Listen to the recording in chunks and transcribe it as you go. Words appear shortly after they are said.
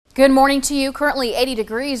Good morning to you. Currently 80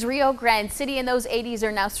 degrees, Rio Grande City, and those 80s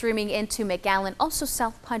are now streaming into McAllen, also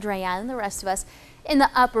South Padre Island. The rest of us in the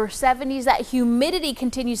upper 70s. That humidity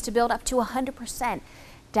continues to build up to 100%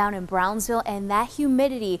 down in Brownsville, and that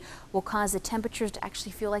humidity will cause the temperatures to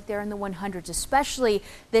actually feel like they're in the 100s, especially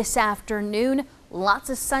this afternoon. Lots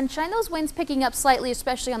of sunshine. Those winds picking up slightly,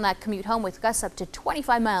 especially on that commute home, with gusts up to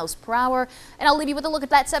 25 miles per hour. And I'll leave you with a look at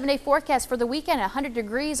that 7-day forecast for the weekend. 100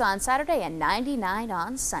 degrees on Saturday and 99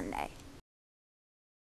 on Sunday.